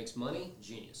does and makes money,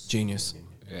 genius. Genius.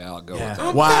 Yeah, I'll go with Yeah.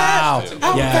 that. Wow.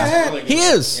 Yeah. He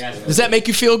is. Does that make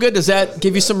you feel good? Does that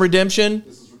give you some redemption?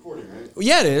 This is recording, right?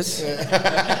 Yeah, it is.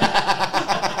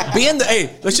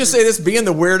 Let's just say this: being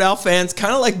the Weird Al fan's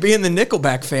kind of like being the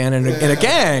Nickelback fan in a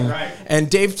gang. Right. And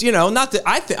Dave, not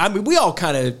that we all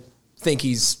kind of think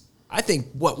I think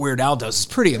what Weird Al does is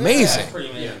pretty amazing. Pretty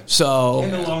amazing. So,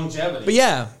 And the longevity. but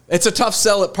yeah, it's a tough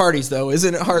sell at parties, though,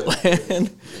 isn't it, Heartland?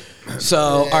 So,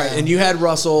 all right, and you had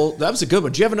Russell. That was a good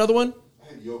one. Do you have another one? I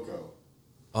had Yoko.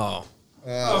 Oh,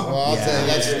 Well, I'll tell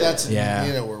you, that's Yeah.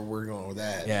 you know where we're going with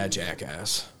that. yeah,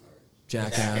 Jackass.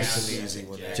 That's an easy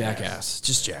one. Jackass.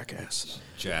 Just Jackass.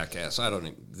 Jackass. I don't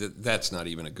even, that's not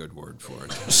even a good word for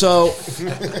it. So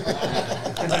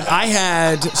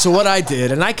what I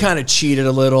did, and I kind of cheated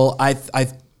a little. I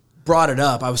brought it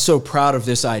up. I was so proud of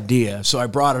this idea, so I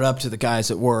brought it up to the guys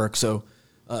at work. So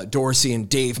Dorsey and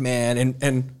Dave Mann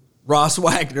and Ross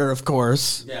Wagner, of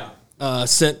course. Yeah.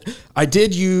 I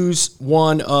did use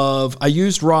I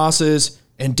used Ross's,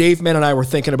 and Dave Mann and I were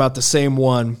thinking about the same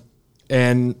one,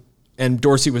 and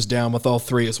Dorsey was down with all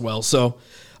three as well. So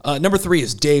number 3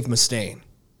 is Dave Mustaine.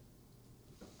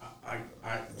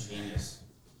 Genius.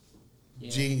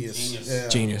 Genius. Yeah.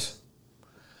 Genius.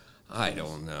 I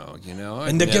don't know,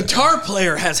 And the guitar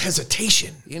player has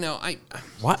hesitation.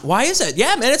 Why is that?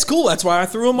 Yeah, man, it's cool. That's why I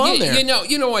threw him on there.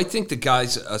 I think the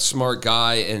guy's a smart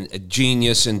guy and a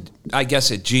genius, and I guess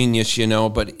a genius,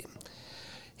 but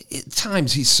at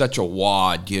times he's such a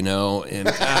wad, and And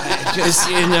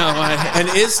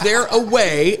is there a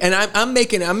way? And I'm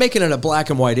making it a black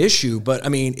and white issue, but I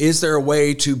mean, is there a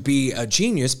way to be a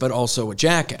genius but also a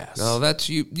jackass? No, that's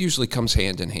usually comes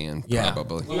hand in hand, Yeah.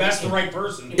 probably. You asked the right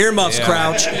person. Earmuffs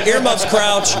Crouch. Earmuffs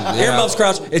Crouch. Earmuffs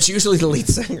Crouch. It's usually the lead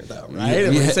singer, though, right?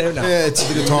 The lead singer? No. Yeah, it's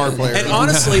the guitar player. And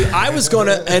honestly,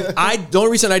 the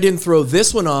only reason I didn't throw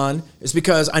this one on is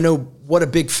because I know what a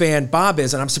big fan Bob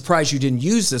is, and I'm surprised you didn't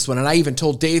use this one. And I even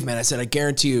told Dave, man, I said, I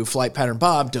guarantee you Flight Pattern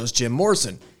Bob does Jim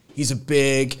Morrison. He's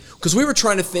because we were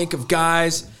trying to think of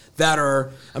guys that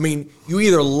are, I mean, you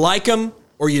either like them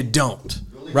or you don't,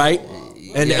 right?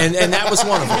 And that was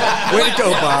one of them. Way to go,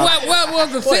 Bob. Well,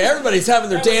 the Boy, thing, everybody's having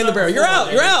their day in the barrel. You're out.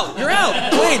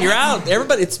 Clean, you're out.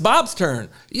 Everybody, it's Bob's turn.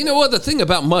 the thing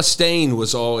about Mustaine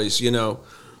was always,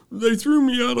 they threw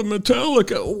me out of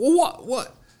Metallica.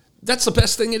 What? That's the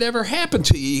best thing that ever happened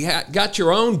to you. You got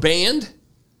your own band,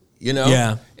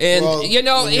 Yeah. And Well, he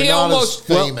when you're not almost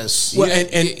as famous.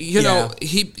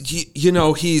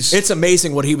 he's It's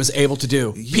amazing what he was able to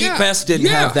do. Pete Best didn't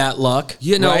have that luck,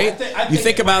 right? You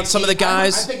think about some of the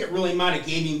guys. I think it really might have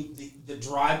gave him the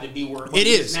drive to be where It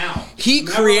he is. now. He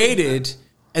Remember, created,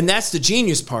 and that's the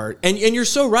genius part. And you're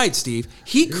so right, Steve.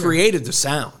 He created the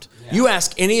sound. You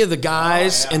ask any of the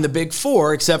guys in the Big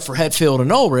Four, except for Hetfield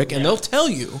and Ulrich, and they'll tell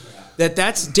you that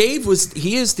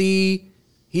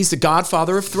He's the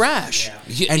godfather of thrash.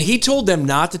 And he told them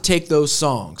not to take those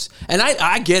songs. And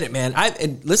I get it, man.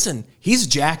 And listen, he's a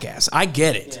jackass. I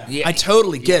get it. Yeah. I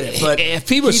totally get it. But if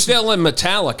he was still in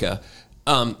Metallica,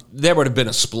 there would have been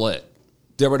a split.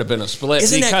 There would have been a split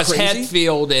Isn't that because crazy?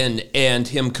 Hetfield and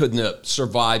him couldn't have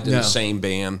survived in the same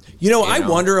band. I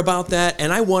wonder about that,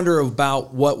 and I wonder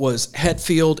about what was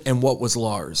Hetfield and what was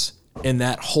Lars in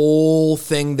that whole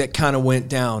thing that kind of went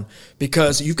down.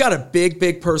 Because you've got a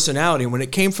big personality, and when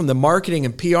it came from the marketing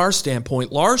and PR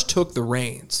standpoint, Lars took the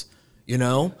reins,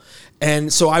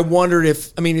 And so I wondered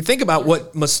you think about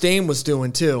what Mustaine was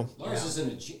doing too. Lars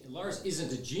isn't a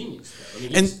genius, though. I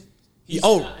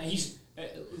mean,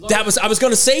 I was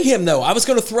going to say him though. I was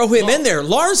going to throw him in there.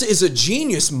 Lars is a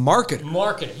genius marketer.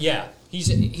 Marketing, yeah.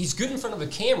 He's good in front of a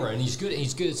camera, and he's good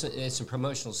at some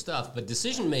promotional stuff. But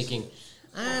decision making,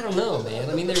 I don't know, man.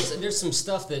 I mean, there's some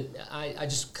stuff that I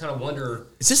just kind of wonder.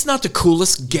 Is this not the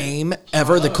coolest game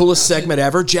ever? The coolest segment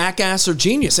ever? Jackass or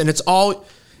Genius? And it's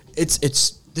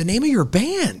the name of your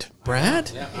band, Brad.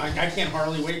 Yeah, I can't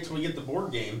hardly wait till we get the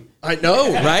board game. I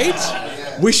know, right?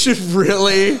 We should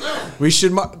dude,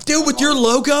 with your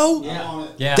logo.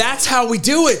 Yeah. That's how we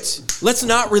do it. Let's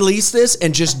not release this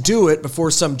and just do it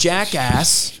before some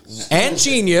jackass and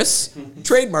Genius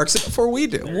trademarks it before we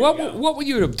do. What would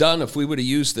you have done if we would have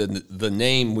used the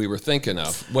name we were thinking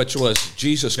of, which was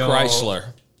Jesus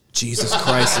Chrysler? Jesus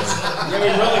Chrysler. Yeah, we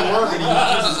really were going to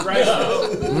use Jesus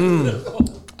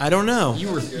Chrysler. I don't know.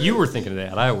 You were thinking of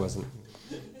that. I wasn't.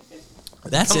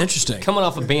 That's interesting. Coming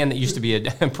off a band that used to be a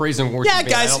praise and worship band,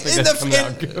 guys, I don't think that's coming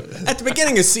out good. at the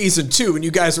beginning of season 2, when you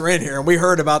guys were in here and we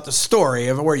heard about the story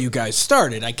of where you guys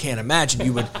started, I can't imagine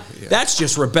you would. That's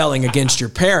just rebelling against your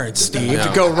parents, Steve,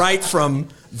 to go right from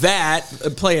that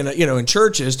playing, in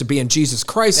churches to being Jesus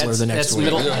Chrysler the next week.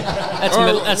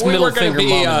 That's we middle were gonna finger, be,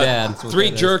 mom and dad. That's what three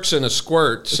that is. jerks and a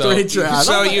squirt. So you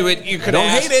could don't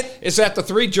ask, hate it. Is that the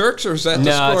three jerks or is that the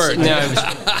No, squirt?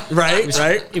 Right.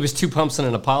 It was 2 pumps and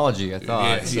an apology, I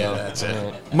thought. Yeah, that's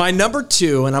it. My number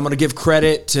 2, and I'm going to give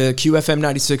credit to QFM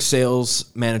 96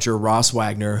 sales manager Ross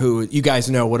Wagner, who you guys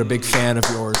know what a big fan of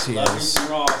yours he is.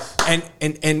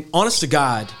 And honest to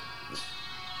God,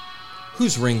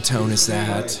 whose ringtone is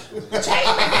that?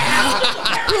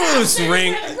 Whose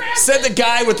ring? Said the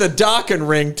guy with the Dokken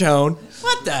ringtone.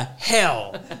 What the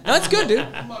hell? That's good, dude.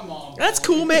 That's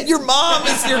cool, man. Your mom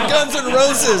is your Guns N'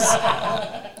 Roses.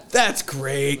 That's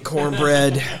great,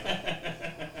 cornbread.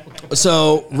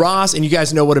 So Ross, and you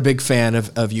guys know what a big fan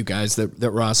of you guys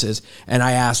that Ross is. And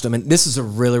I asked him, and this is a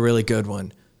really, really good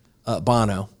one.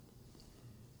 Bono.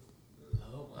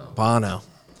 Bono.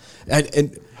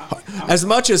 And as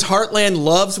much as Heartland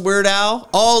loves Weird Al,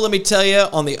 let me tell you,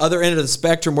 on the other end of the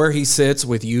spectrum where he sits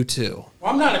with U2.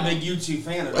 Well, I'm not a big U2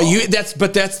 fan at all.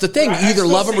 But that's the thing. You either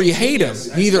love him or you hate him.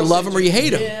 You either love him or you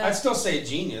hate him. I'd still say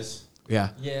Genius.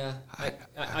 Yeah. Yeah, I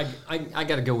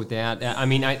got to go with that. I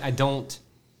mean, I don't.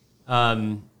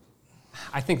 I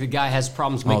think the guy has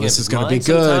problems making this up is his going to be mind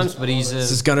good. sometimes, but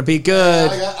This is going to be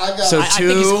good. I I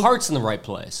think his heart's in the right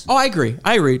place. I agree.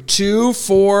 2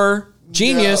 for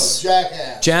Genius. No,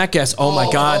 Jackass. Jackass. Oh my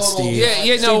God, hold on. Steve. Yeah,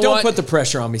 you know Steve, don't what? put the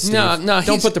pressure on me, Steve. No,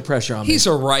 don't put the pressure on me. He's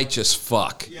a righteous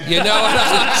fuck. You know what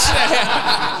I'm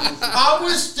saying? I'm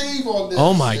with Steve on this.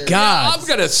 Oh my shit. God. I'm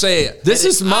gonna say it. This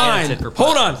is mine. That's it for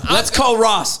Hold on. Let's call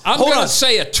Ross. I'm Hold gonna on.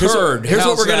 say a turd. Here's what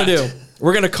How's we're going to that? do.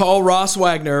 We're going to call Ross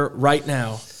Wagner right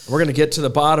now. We're going to get to the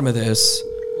bottom of this.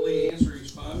 Will he answer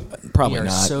his phone? Probably We are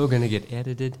not. so going to get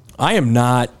edited. I am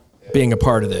not being a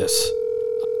part of this.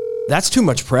 That's too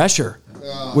much pressure.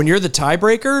 When you're the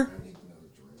tiebreaker,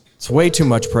 it's way too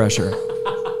much pressure.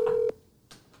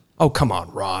 Oh, come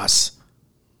on, Ross.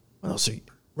 What else are you?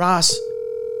 Ross.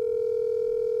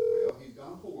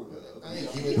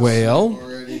 Well,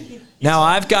 now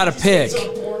I've got to pick.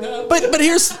 But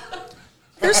here's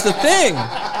the thing.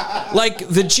 Like,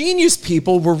 the Genius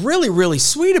people were really, really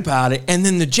sweet about it, and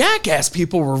then the Jackass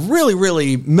people were really,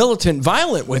 really militant,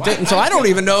 violent with it, and so I don't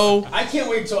even know. I can't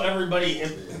wait till everybody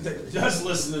that does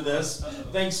listen to this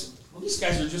thinks, well, these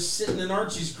guys are just sitting in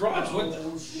Archie's garage.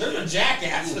 They're the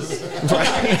jackasses.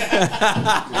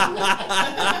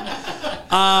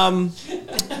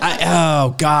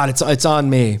 Oh God, it's on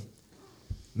me,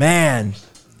 man.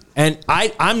 And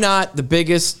I'm not the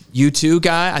biggest U2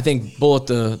 guy. I think Bullet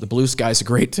the Blue Sky is a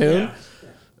great tune.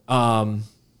 For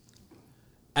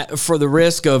the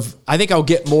risk of, I think I'll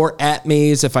get more at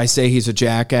me's if I say he's a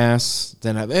jackass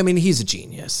than I mean, he's a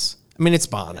genius. I mean, it's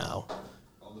Bono,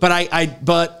 but I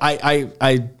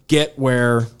get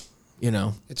where,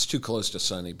 It's too close to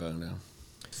Sonny Bono.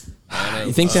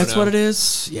 You think that's what it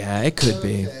is? Yeah, it could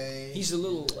be. He's a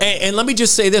little. And let me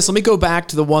just say this. Let me go back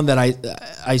to the one that I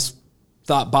thought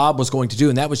thought Bob was going to do,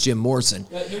 and that was Jim Morrison.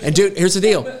 And dude, here's the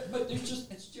deal. But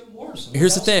it's Jim Morrison.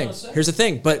 Here's the What else thing. can I say? Here's the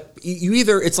thing. But you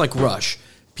either, it's like Rush.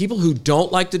 People who don't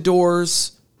like the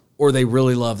Doors or they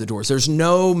really love the Doors. There's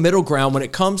no middle ground when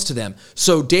it comes to them.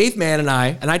 So Dave Mann and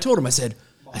I told him, I said,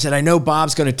 I know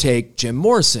Bob's going to take Jim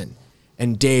Morrison.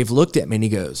 And Dave looked at me and he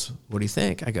goes, what do you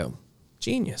think? I go,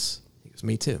 genius. He goes,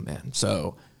 me too, man.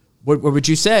 So what would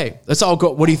you say? Let's all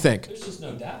go. What do you think? There's just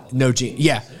no doubt. No,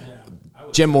 yeah.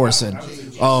 Jim Morrison.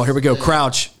 Oh, here we go.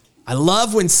 Crouch. I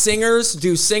love when singers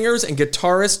do singers and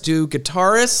guitarists do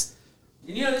guitarists.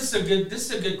 And you know, this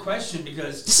is a good question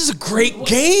because This is a great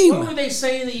game. What were they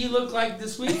saying that you look like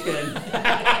this weekend?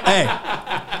 Hey,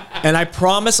 and I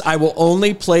promise I will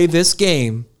only play this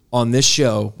game on this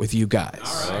show with you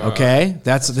guys. Okay?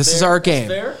 This is our game.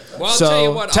 fair. Well, I'll So tell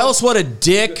you what. tell us what a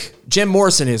dick Jim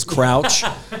Morrison is, Crouch.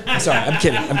 Sorry, I'm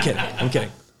kidding.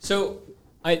 So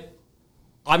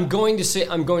I'm going to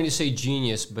say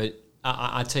genius, but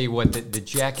I tell you what, the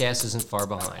Jackass isn't far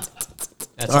behind.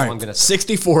 That's all I'm going to say.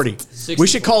 60-40. We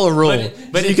should call a rule.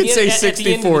 But you can say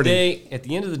 60-40. At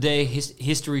the end of the day,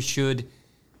 history should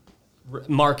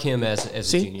mark him as a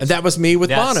See, genius. and that was me with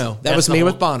Bono. That that's was the me whole-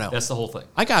 with Bono. That's the whole thing.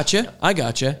 I got you.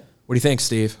 What do you think,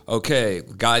 Steve? Okay,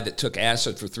 the guy that took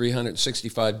acid for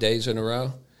 365 days in a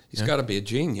row, he's got to be a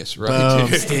genius, right?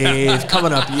 Boom, Steve,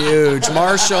 coming up huge.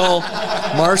 Marshall,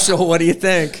 what do you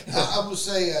think? I would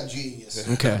say genius.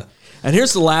 Okay. And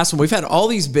here's the last one. We've had all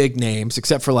these big names,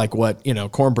 except for like what,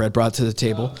 Cornbread brought to the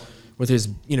table with his,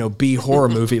 B horror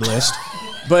movie list.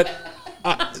 But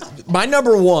my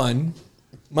number one,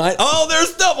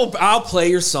 there's double. I'll play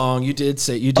your song. You did.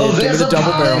 Give me the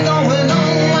double barrel. Going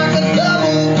on like a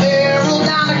double barrel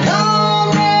down a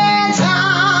Conrad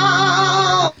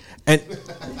town.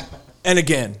 And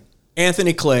again,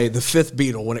 Anthony Clay, the fifth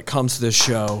Beatle when it comes to this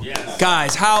show. Yes.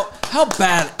 Guys, how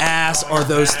badass are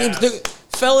those themes?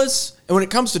 Fellas, and when it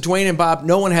comes to Dwayne and Bob,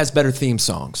 no one has better theme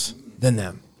songs than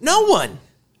them. No one.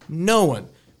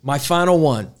 My final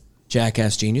one,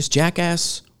 Jackass Genius.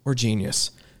 Jackass or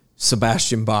Genius?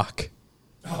 Sebastian Bach.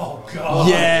 Oh God!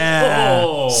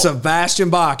 Yeah, Sebastian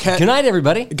Bach. Good night,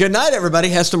 everybody. Good night, everybody.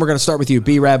 Heston, we're going to start with you.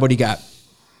 B-Rab, what do you got?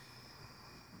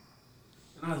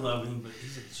 I love him, but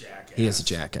he's a jackass. He is a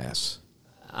jackass.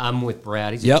 I'm with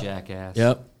Brad. He's Yep. a jackass.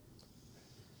 Yep.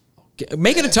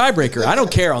 Make it a tiebreaker. I don't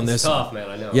care on this. Tough, man.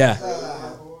 I know. Yeah,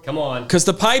 Come on. because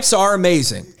the pipes are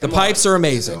amazing. The pipes are You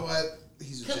amazing. know what?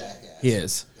 He's a jackass. He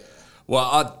is.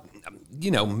 Well,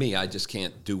 me, I just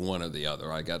can't do one or the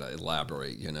other. I got to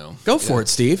elaborate, Go for it,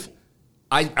 Steve.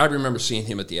 I remember seeing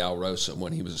him at the Al Rosa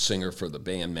when he was a singer for the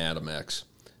band Madam X,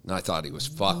 and I thought he was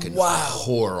fucking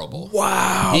horrible.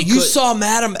 Wow. He You could- saw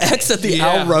Madam X at the Yeah.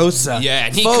 Al Rosa. Yeah,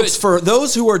 and he folks, could- for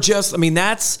those who are just,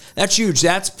 that's huge.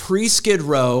 That's pre-Skid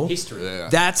Row. History. Yeah.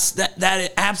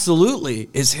 That absolutely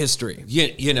is history.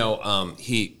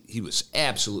 He was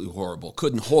absolutely horrible.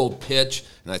 Couldn't hold pitch,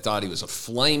 and I thought he was a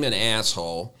flaming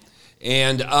asshole.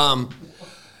 And but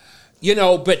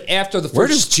after the first, Where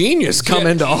does genius come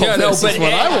into all this? Is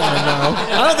what I want to know.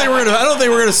 I don't think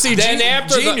we're gonna see then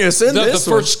after genius in the this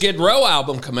one. first Skid Row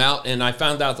album come out, and I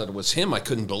found out that it was him, I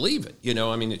couldn't believe it.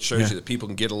 It shows you that people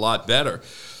can get a lot better.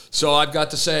 So I've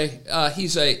got to say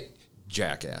he's a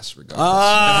jackass, regardless.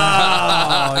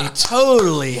 Oh, he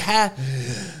totally had.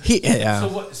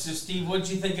 So Steve, what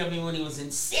did you think of me when he was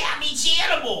in Savage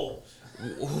Animal?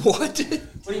 What?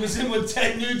 When he was in with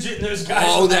Ted Nugent and those guys.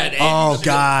 Oh, that. Oh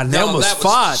God, they No, almost that was-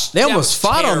 fought. They that almost was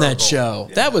fought on that terrible.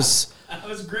 show. That was That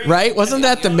was great. right. Wasn't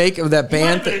that the make of that He might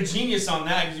band? have been a genius on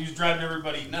that because he was driving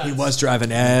everybody nuts. He was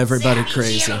driving everybody Savage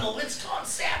crazy. Animal. It's called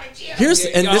Savage Animal. Here's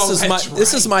and Oh,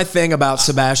 this is my thing about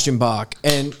Sebastian Bach.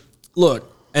 And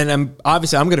look, and I'm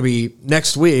going to be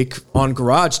next week on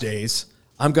Garage Days.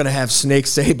 I'm going to have Snake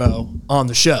Sabo on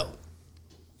the show,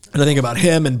 and I think about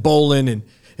him and Bolin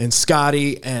and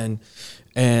Scotty and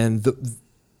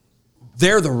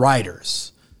they're the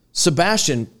writers.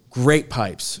 Sebastian, great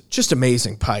pipes, just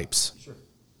amazing pipes. Sure.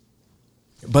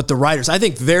 But the writers, I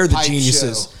think they're the Pipe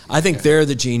geniuses. show. I think they're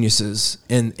the geniuses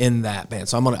in that band.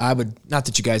 So I would not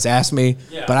that you guys asked me,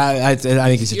 but I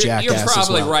think he's a jackass. You're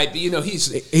probably as well. right, but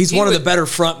He's one of the better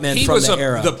frontmen from the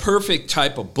era. The perfect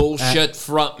type of bullshit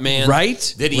front man, Right?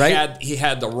 That Right? he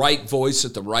had the right voice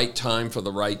at the right time for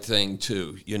the right thing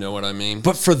too. You know what I mean?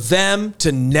 But for them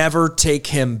to never take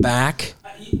him back,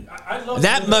 I love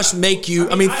that him. must make you.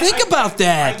 Think about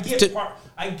that.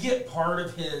 I get part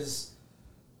of his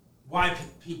why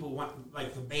people want,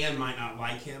 like, the band might not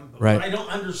like him, but Right. what I don't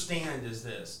understand is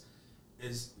this: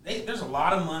 there's a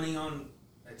lot of money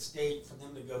at stake for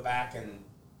them to go back and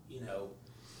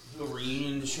do a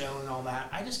reunion show and all that.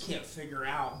 I just can't figure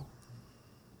out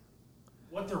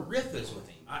what the riff is with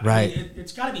him. Right.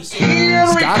 It's got to be Here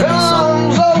something. it gotta be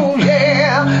comes, oh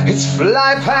yeah, it's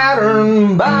fly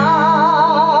pattern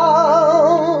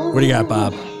bound. What do you got,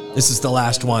 Bob? This is the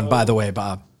last one, by the way,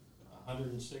 Bob.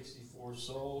 164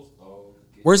 souls. Oh,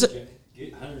 Where's it?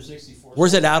 164.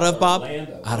 Where's it out of, Bob?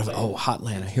 Orlando. Out of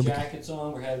Hotlanta. Here we go. Jackets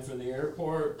on. We're headed for the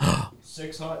airport.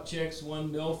 6 hot chicks, 1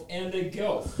 MILF, and a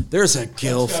GILF. There's a Let's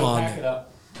GILF go, on pack it there.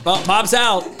 up. Bob's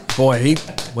out. Boy,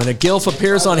 when a GILF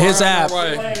appears on his app,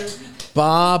 Later.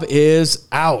 Bob is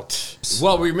out.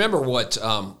 Well, remember what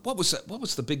was that? What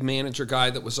was the big manager guy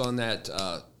that was on that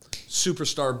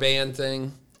superstar band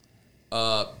thing?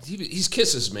 He's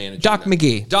Kiss's manager. Doc now.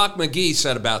 McGee. Doc McGee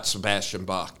said about Sebastian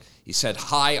Bach. He said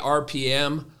high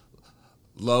RPM,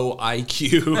 low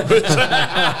IQ.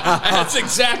 That's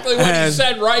exactly what he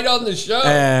said right on the show.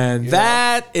 And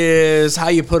that is how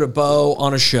you put a bow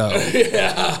on a show.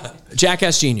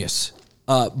 Jackass Genius.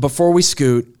 Before we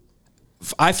scoot,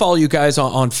 I follow you guys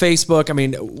on Facebook. I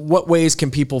mean, what ways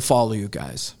can people follow you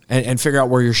guys and figure out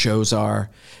where your shows are?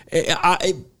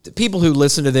 People who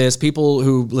listen to this, people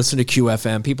who listen to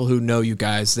QFM, people who know you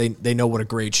guys, they know what a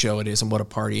great show it is and what a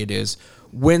party it is.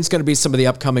 When's going to be some of the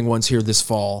upcoming ones here this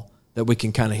fall that we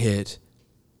can kind of hit?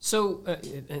 So,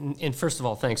 and first of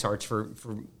all, thanks, Arch, for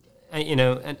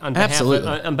on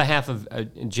behalf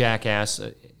of Jackass.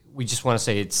 We just want to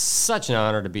say it's such an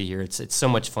honor to be here. It's so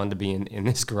much fun to be in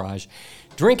this garage,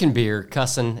 drinking beer,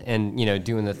 cussing, and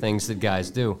doing the things that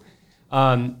guys do.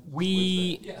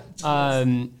 We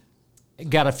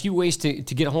got a few ways to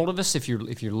get a hold of us. If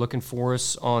you're looking for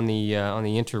us on the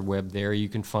interweb, there you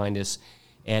can find us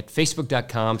at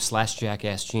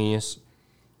facebook.com/jackassgenius,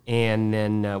 and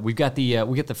then we got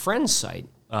the Friends site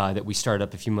that we started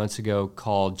up a few months ago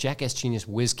called Jackass Genius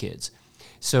Whiz Kids.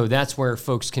 So that's where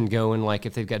folks can go and, like,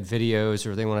 if they've got videos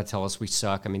or they want to tell us we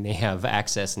suck, I mean, they have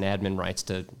access and admin rights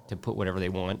to put whatever they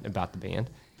want about the band.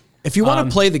 If you want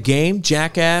to play the game,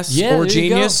 Jackass or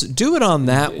Genius, do it on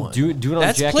that one. Do it on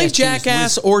That's Jackass play Genius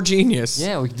Jackass or Genius.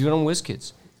 Yeah, we can do it on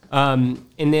WizKids. And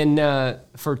then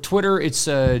for Twitter, it's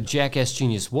Jackass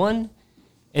Genius 1.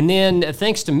 And then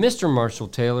thanks to Mr. Marshall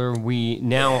Taylor, we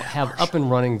now have up and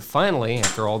running, finally,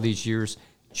 after all these years,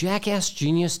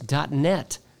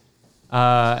 jackassgenius.net.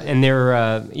 And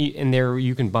there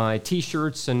you can buy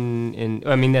T-shirts and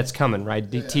I mean, that's coming, right?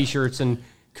 T-shirts and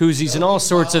koozies and all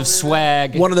sorts of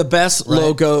swag. One of the best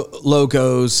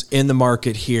logos in the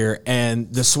market here,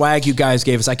 and the swag you guys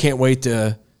gave us. I can't wait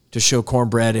to show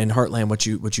Cornbread and Heartland what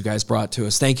you guys brought to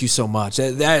us. Thank you so much.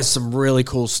 That is some really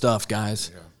cool stuff, guys.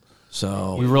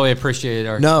 So we really appreciate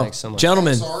it. Thanks so much,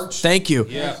 gentlemen. Thanks, Thank you.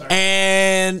 Yeah.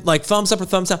 And like thumbs up or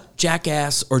thumbs out,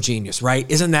 Jackass or Genius, right?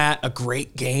 Isn't that a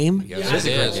great game? Yes,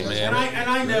 it is, man. And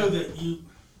I know that you.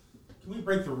 Can we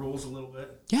break the rules a little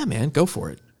bit? Yeah, man, go for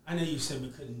it. I know you said we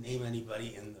couldn't name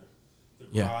anybody in the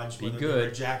Yeah. garage, Be whether good. they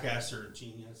were Jackass or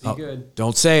Genius. Be good.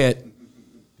 Don't say it,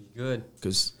 Be good.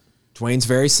 because Dwayne's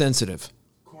very sensitive.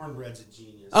 Cornbread's a genius.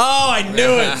 Oh, I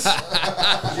knew it.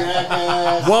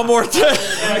 One more time.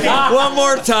 One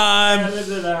more time.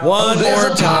 One more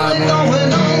time.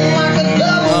 Going on like a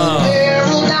double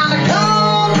barrel down a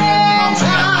Cornbread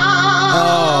town.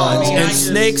 Oh, and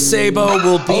Snake Sabo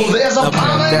will be. Oh, there's a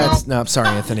Okay, I'm sorry,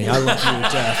 Anthony. I love you,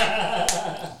 Jeff.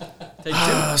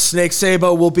 Snake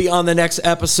Sabo will be on the next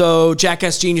episode.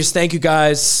 Jackass Genius, thank you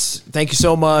guys. Thank you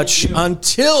so much.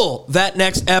 Until that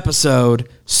next episode,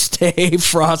 stay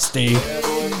frosty.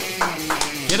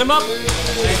 Get him up.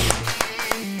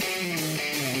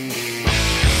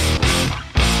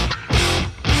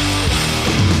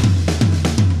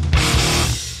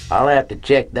 I'll have to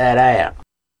check that out.